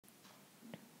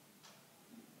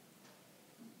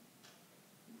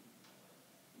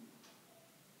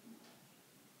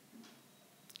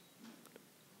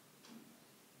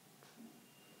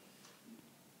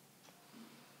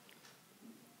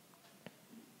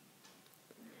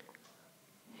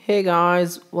Hey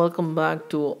guys, welcome back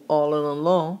to All in a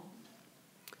Law.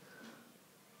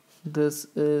 This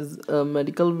is a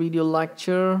medical video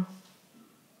lecture,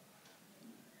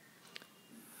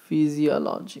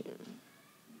 Physiology.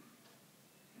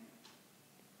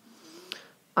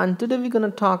 And today we're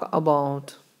going to talk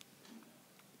about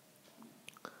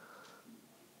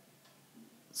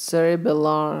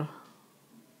cerebellar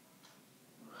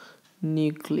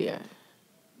nuclei.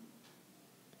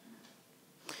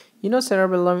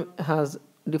 Cerebellum has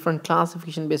different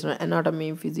classification based on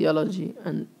anatomy, physiology,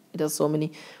 and it has so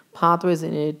many pathways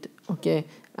in it, okay,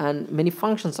 and many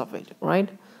functions of it, right?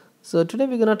 So today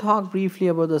we're going to talk briefly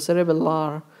about the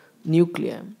cerebellar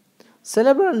nuclei.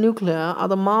 Cerebellar nuclei are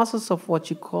the masses of what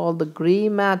you call the gray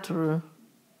matter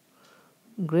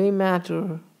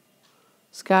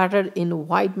scattered in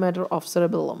white matter of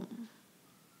cerebellum.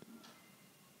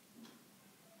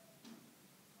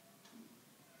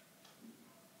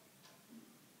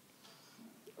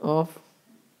 Of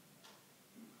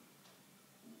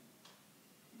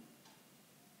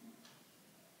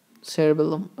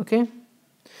cerebellum, okay.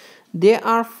 There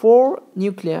are four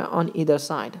nuclei on either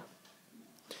side.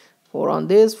 Four on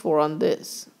this, four on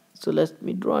this. So let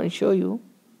me draw and show you.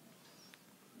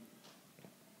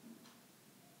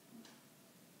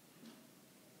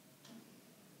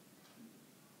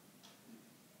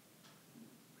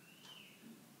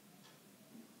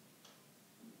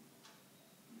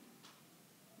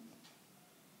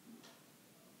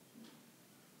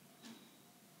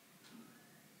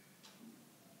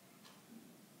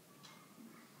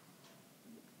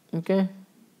 Okay.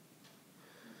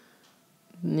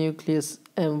 Nucleus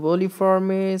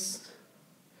emboliformis.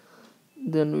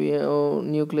 Then we have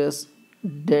nucleus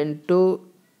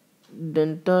dentatus.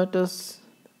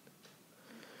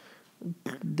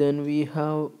 Then we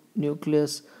have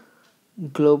nucleus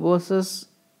globosus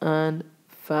and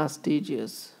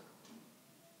fastigious.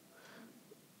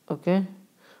 Okay,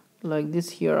 like this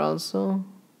here also.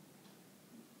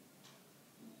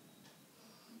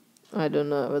 I don't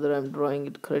know whether I'm drawing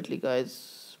it correctly,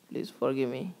 guys. Please forgive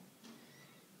me.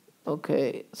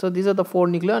 Okay, so these are the four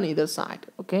nuclei on either side.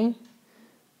 Okay,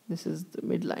 this is the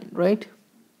midline, right?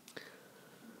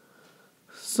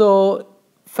 So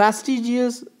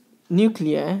fastigious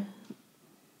nuclei,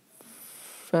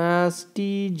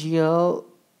 fastigial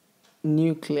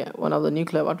nuclei, one of the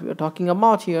nuclei what we are talking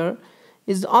about here,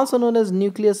 is also known as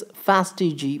nucleus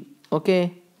fastigi.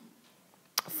 Okay,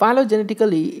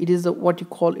 phylogenetically it is what you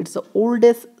call, it's the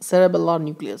oldest cerebellar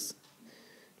nucleus.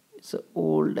 It's the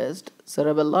oldest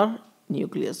cerebellar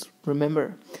nucleus,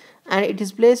 remember, and it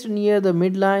is placed near the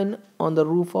midline on the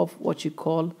roof of what you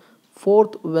call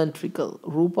fourth ventricle.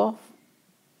 Roof of,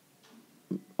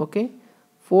 okay,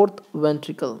 fourth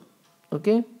ventricle,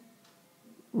 okay,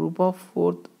 roof of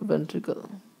fourth ventricle.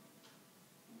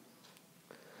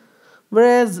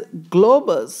 Whereas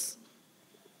globus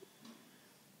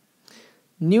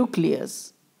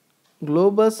nucleus,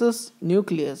 globusus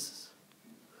nucleus,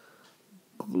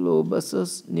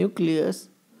 globusus nucleus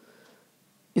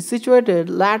is situated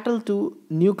lateral to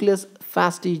nucleus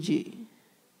fastigi,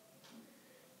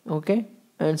 okay,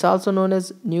 and it's also known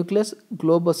as nucleus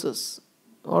globusus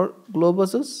or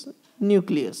globusus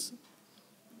nucleus,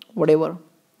 whatever.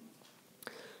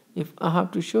 If I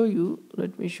have to show you,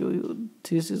 let me show you.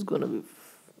 This is gonna be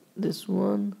this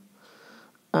one,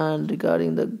 and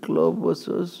regarding the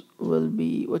globusus will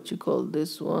be what you call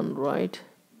this one, right?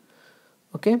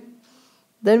 Okay,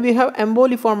 then we have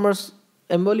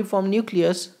emboliform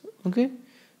nucleus. Okay,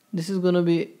 this is gonna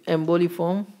be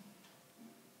emboliform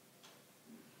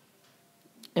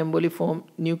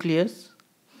nucleus.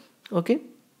 Okay,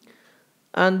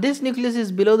 and this nucleus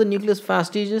is below the nucleus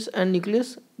fastigious and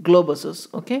nucleus globusus.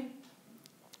 Okay,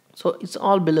 so it's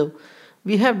all below.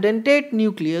 We have dentate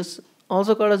nucleus,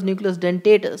 also called as nucleus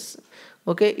dentatus.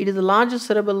 Okay, it is the largest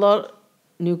cerebellar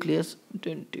nucleus.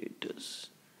 Dentatus,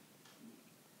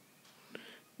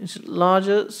 it's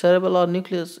larger cerebellar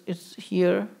nucleus. It's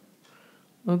here,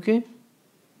 okay,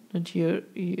 not here,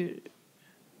 here,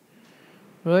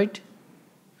 right?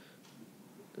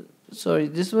 Sorry,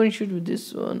 this one should be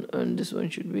this one, and this one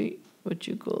should be what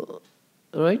you call,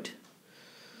 right?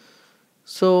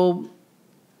 So,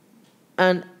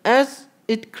 and as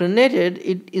it crenated,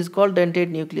 it is called dentate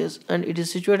nucleus, and it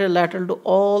is situated lateral to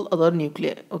all other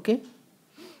nuclei. Okay,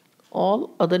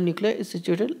 all other nuclei is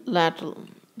situated lateral.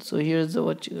 So here is the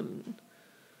what you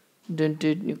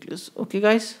dentate nucleus. Okay,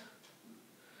 guys.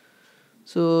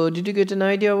 So did you get an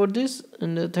idea about this?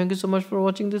 And thank you so much for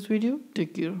watching this video.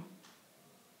 Take care.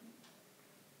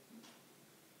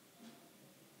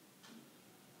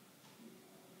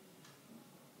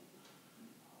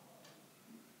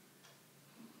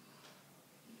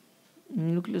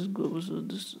 nucleus globus. So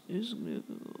this is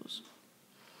nucleus.